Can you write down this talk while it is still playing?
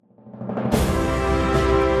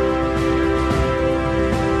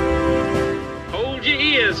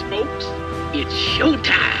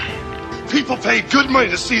People pay good money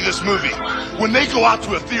to see this movie. When they go out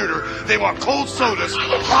to a theater, they want cold sodas,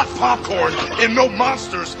 hot popcorn, and no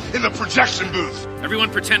monsters in the projection booth.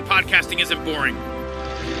 Everyone pretend podcasting isn't boring.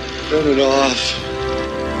 Turn it off.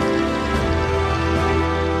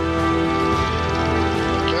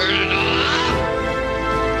 Turn it off.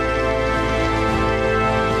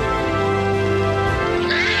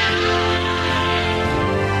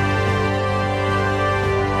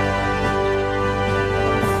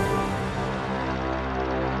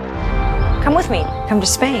 Come with me. Come to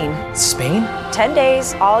Spain. Spain? 10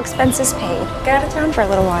 days, all expenses paid. Get out of town for a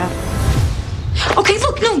little while. Okay,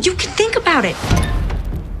 look, no, you can think about it.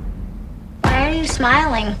 Why are you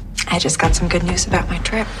smiling? I just got some good news about my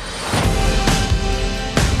trip.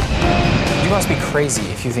 You must be crazy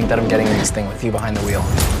if you think that I'm getting in this thing with you behind the wheel.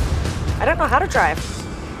 I don't know how to drive.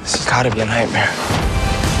 This has got to be a nightmare.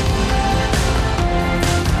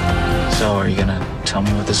 So, are you gonna tell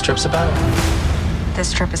me what this trip's about?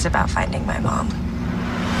 This trip is about finding my mom.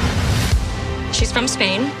 She's from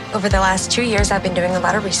Spain. Over the last 2 years, I've been doing a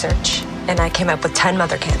lot of research, and I came up with 10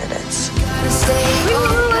 mother candidates. Wait.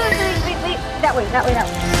 That way.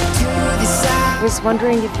 I was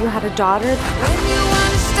wondering if you had a daughter.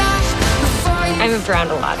 I moved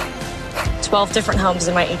around a lot. 12 different homes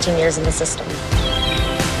in my 18 years in the system.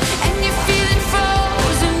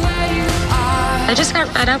 I just got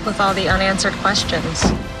fed up with all the unanswered questions.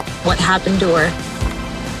 What happened to her?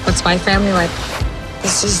 What's my family like?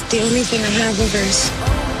 This is the only thing I have of hers.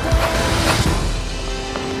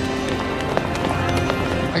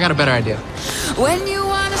 I got a better idea. When you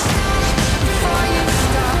wanna start before you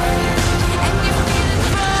start, and you're feeling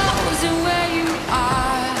frozen where you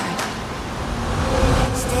are.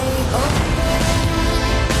 Stay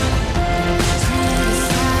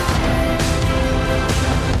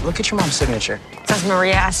open. Look at your mom's signature. It says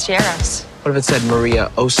Maria Astieros. What if it said Maria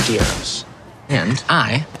Ostieros? And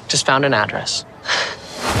I just found an address.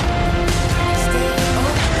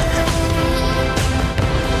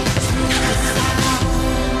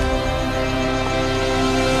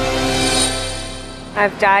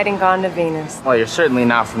 I've died and gone to Venus. Well, you're certainly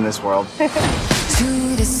not from this world. To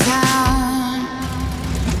the sound.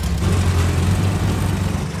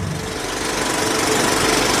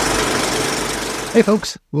 Hey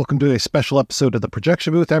folks, welcome to a special episode of The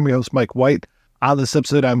Projection Booth. I'm your host, Mike White. On this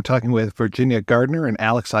episode, I'm talking with Virginia Gardner and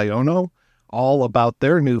Alex Aiono, all about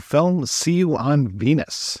their new film, See You on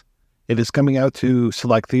Venus. It is coming out to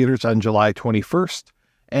select theaters on July 21st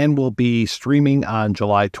and will be streaming on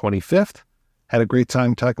July 25th. Had a great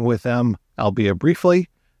time talking with them, albeit briefly,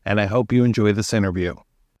 and I hope you enjoy this interview.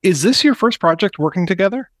 Is this your first project working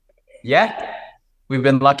together? Yeah, we've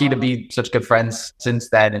been lucky to be such good friends since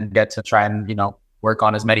then and get to try and, work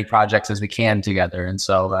on as many projects as we can together. And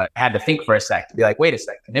so I had to think for a sec to be like, wait a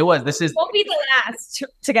second. Won't be the last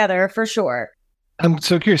together for sure. I'm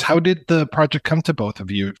so curious, how did the project come to both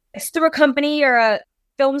of you? It's through a company or a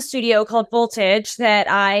film studio called Voltage that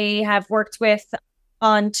I have worked with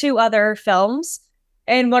on 2 other films.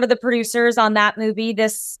 And one of the producers on that movie,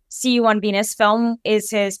 this See You on Venus film,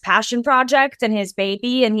 is his passion project and his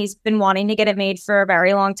baby. And he's been wanting to get it made for a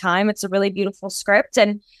very long time. It's a really beautiful script.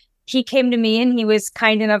 And he came to me and he was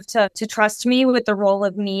kind enough to trust me with the role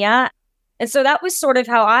of Mia. And so that was sort of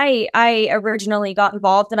how I originally got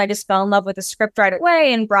involved. And I just fell in love with the script right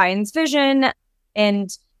away and Brian's vision.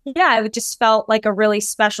 And yeah, it just felt like a really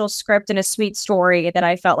special script and a sweet story that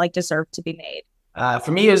I felt like deserved to be made.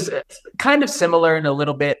 For me, it was kind of similar in a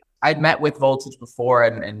little bit. I'd met with Voltage before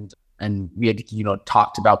and we had,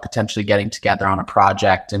 talked about potentially getting together on a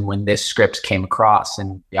project. And when this script came across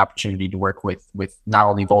and the opportunity to work with not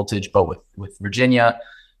only Voltage, but with Virginia,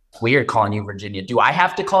 it's weird calling you Virginia. Do I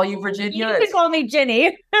have to call you Virginia? You can call me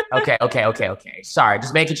Ginny. Okay. Sorry,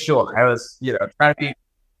 just making sure. I was, trying to be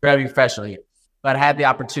professional here. But I had the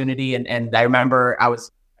opportunity and I remember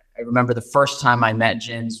the first time I met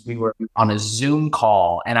Jins, we were on a Zoom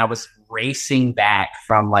call and I was racing back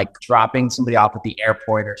from like dropping somebody off at the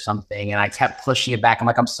airport or something. And I kept pushing it back. I'm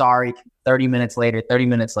like, I'm sorry. 30 minutes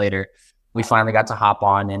later, we finally got to hop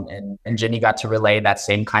on and Ginny got to relay that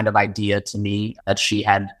same kind of idea to me that she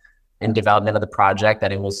had in development of the project,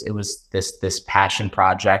 that it was this passion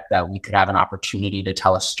project that we could have an opportunity to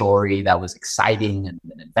tell a story that was exciting and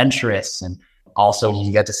adventurous. And also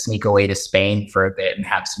you get to sneak away to Spain for a bit and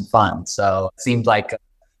have some fun. So it seemed like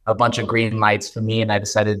a bunch of green lights for me. And I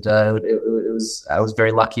decided I was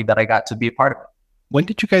very lucky that I got to be a part of it. When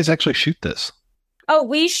did you guys actually shoot this? Oh,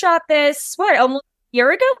 we shot this, almost a year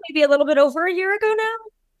ago? Maybe a little bit over a year ago now?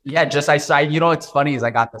 Yeah, I saw, what's funny is I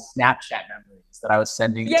got the Snapchat memories that I was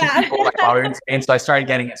sending to people while we were in Spain. So I started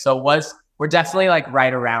getting it. So we're definitely like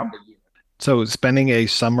right around a year. So spending a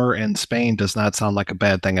summer in Spain does not sound like a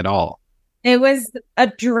bad thing at all. It was a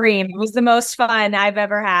dream. It was the most fun I've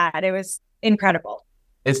ever had. It was incredible.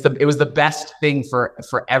 It was the best thing for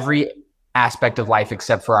every aspect of life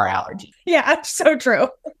except for our allergy. Yeah, so true.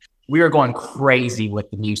 We were going crazy with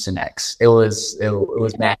the Mucinex. It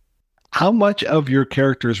was mad. How much of your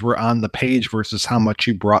characters were on the page versus how much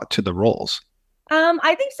you brought to the roles?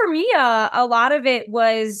 I think for me, a lot of it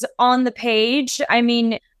was on the page. I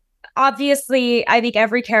mean, obviously, I think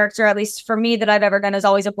every character, at least for me, that I've ever done is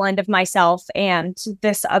always a blend of myself and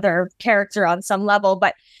this other character on some level.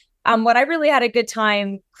 But what I really had a good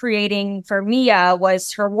time creating for Mia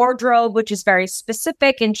was her wardrobe, which is very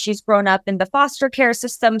specific, and she's grown up in the foster care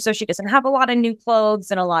system, so she doesn't have a lot of new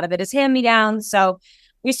clothes, and a lot of it is hand-me-downs. So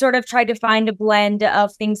we sort of tried to find a blend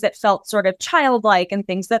of things that felt sort of childlike and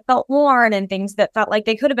things that felt worn and things that felt like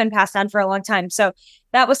they could have been passed down for a long time. So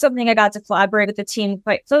that was something I got to collaborate with the team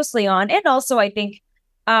quite closely on. And also, I think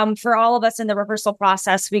for all of us in the rehearsal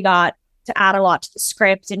process, we got to add a lot to the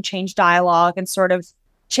script and change dialogue and sort of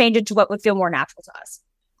change it to what would feel more natural to us.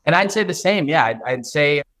 And I'd say the same. Yeah, I'd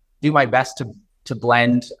say do my best to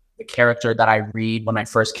blend the character that I read when I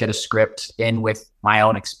first get a script in with my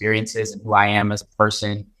own experiences and who I am as a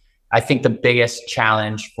person. I think the biggest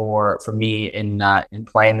challenge for me in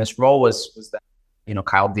playing this role was that, you know,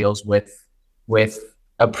 Kyle deals with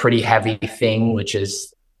a pretty heavy thing, which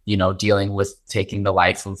is, you know, dealing with taking the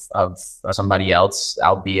life of somebody else,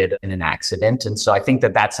 albeit in an accident. And so I think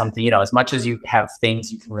that that's something, you know, as much as you have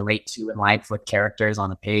things you can relate to in life with characters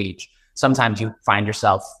on a page, sometimes you find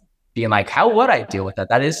yourself being like, how would I deal with that?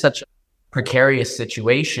 That is such a precarious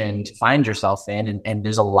situation to find yourself in. And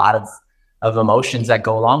there's a lot of emotions that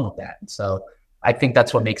go along with that. So I think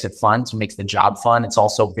that's what makes it fun. So it makes the job fun. It's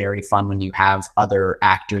also very fun when you have other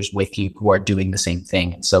actors with you who are doing the same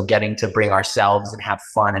thing. And so getting to bring ourselves and have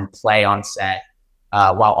fun and play on set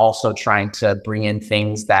while also trying to bring in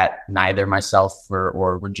things that neither myself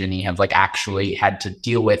or Virginia have like actually had to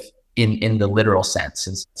deal with in the literal sense.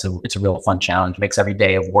 It's a real fun challenge. It makes every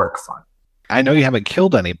day of work fun. I know you haven't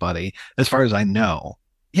killed anybody, as far as I know.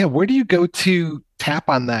 Yeah, where do you go to tap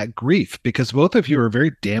on that grief? Because both of you are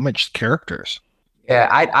very damaged characters. Yeah,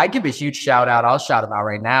 I give a huge shout out. I'll shout him out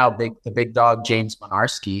right now. The big dog, James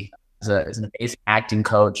Monarski, is an amazing acting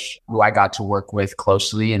coach who I got to work with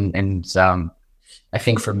closely. And I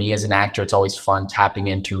think for me as an actor, it's always fun tapping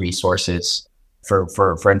into resources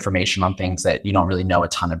for information on things that you don't really know a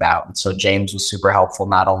ton about. And so James was super helpful,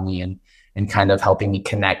 not only in kind of helping me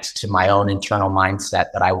connect to my own internal mindset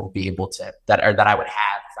that I will be able to, that I would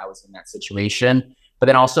have if I was in that situation, but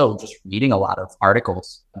then also just reading a lot of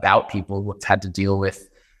articles about people who have had to deal with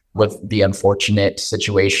the unfortunate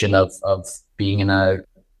situation of being in an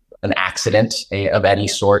accident of any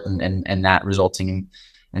sort and that resulting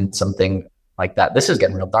in something like that. This is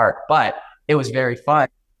getting real dark, but it was very fun.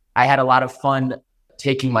 I had a lot of fun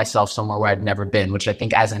taking myself somewhere where I'd never been, which I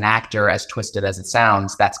think as an actor, as twisted as it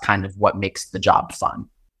sounds, that's kind of what makes the job fun.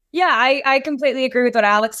 Yeah, I completely agree with what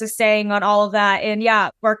Alex is saying on all of that. And yeah,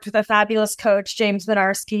 worked with a fabulous coach, James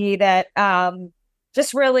Minarski, that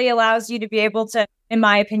just really allows you to be able to, in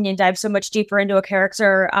my opinion, dive so much deeper into a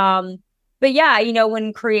character. But yeah, you know,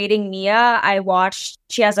 when creating Mia,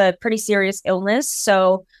 she has a pretty serious illness.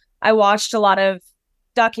 So I watched a lot of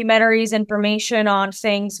documentaries, information on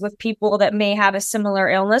things with people that may have a similar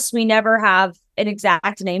illness. We never have an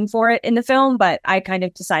exact name for it in the film, but I kind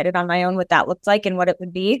of decided on my own what that looked like and what it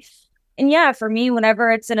would be. And yeah, for me,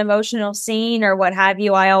 whenever it's an emotional scene or what have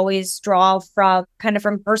you, I always draw from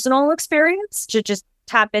personal experience to just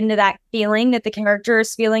tap into that feeling that the character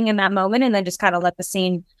is feeling in that moment, and then just kind of let the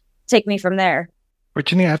scene take me from there.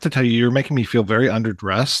 Virginia, I have to tell you, you're making me feel very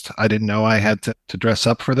underdressed. I didn't know I had to dress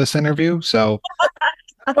up for this interview, so...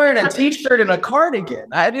 I'm wearing a t-shirt and a cardigan.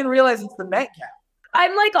 I didn't realize it's the nightcap.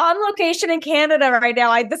 I'm like on location in Canada right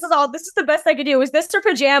now. This is the best I could do. Is this or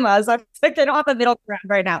pajamas? I'm thinking off a middle ground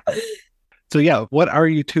right now. So yeah, what are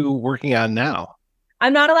you two working on now?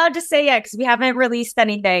 I'm not allowed to say yet because we haven't released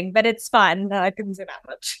anything, but it's fun. I couldn't say that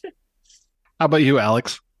much. How about you,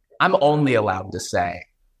 Alex? I'm only allowed to say.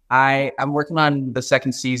 I'm working on the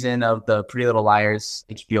second season of the Pretty Little Liars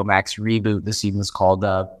HBO Max reboot. This season is called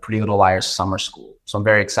Pretty Little Liars Summer School. So I'm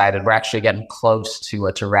very excited. We're actually getting close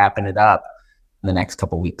to wrapping it up in the next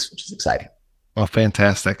couple of weeks, which is exciting. Well,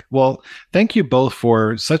 fantastic. Well, thank you both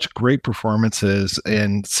for such great performances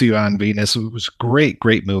in See You on Venus. It was a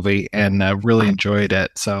great movie, and I really enjoyed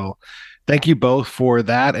it. So thank you both for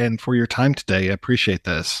that and for your time today. I appreciate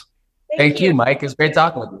this. Thank you, Mike. It was great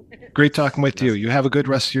talking with you. Great talking with you. You have a good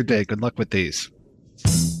rest of your day. Good luck with these.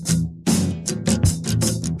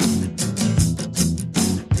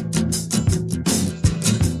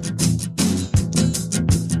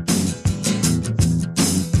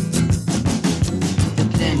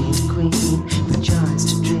 Danny Queen, the chance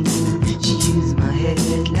to dream. She used my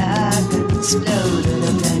head like an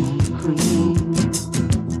exploded Danny Queen.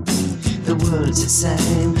 The world's the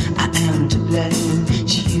same, I am to blame.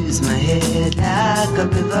 She used my head like a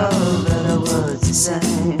revolver. The world's the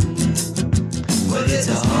same. Well, it's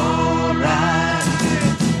alright.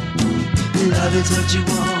 Love is what you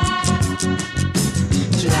want.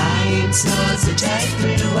 Flying stars to take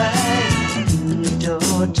me away. Your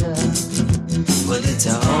daughter. Well, it's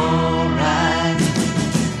alright.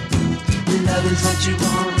 Love is what you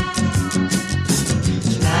want.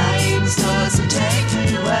 Flying stars to take me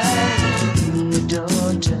away. Your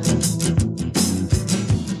daughter.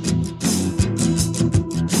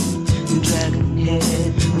 Dragon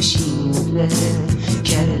head, machine of lead,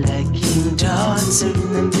 Cadillac king, dancer in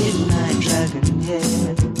the midnight. Dragon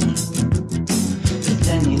head, the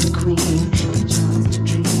Daniel Queen, the chance to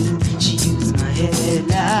dream. She used my head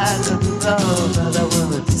like a revolver. The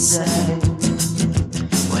world to say,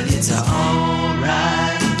 well, it's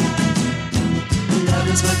alright. Love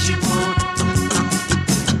is what you want.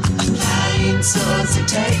 Flying souls to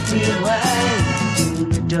take me away.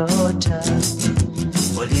 Your daughter.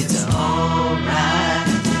 Well, it's alright.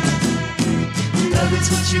 Love is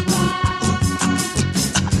what you want.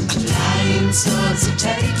 Flying souls to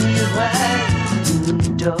take me away.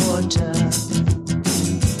 Your daughter.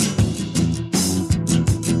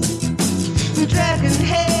 Dragon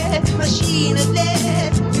head, machine of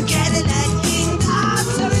lead, Cadillac king,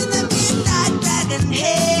 dancer in the midnight. Dragon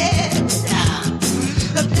head,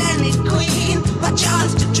 the planet queen, my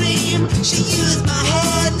chance to dream. She used my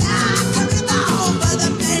head like a revolver. The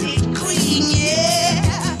planet queen,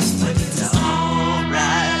 yeah. But it's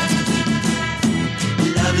alright.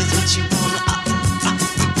 Love is what you want.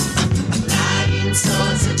 Flying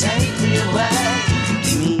souls to take me away.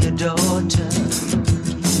 Give me your daughter.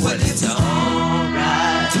 Well, it's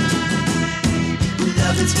alright.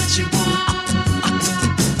 Love is what you want.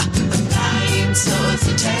 Flying souls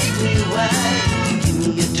to take me away. Give me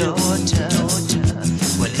your daughter.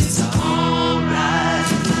 Well, it's alright.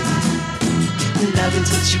 Love is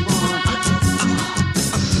what you want.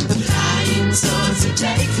 Flying souls to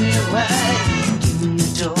take me away. Give me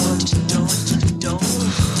your daughter.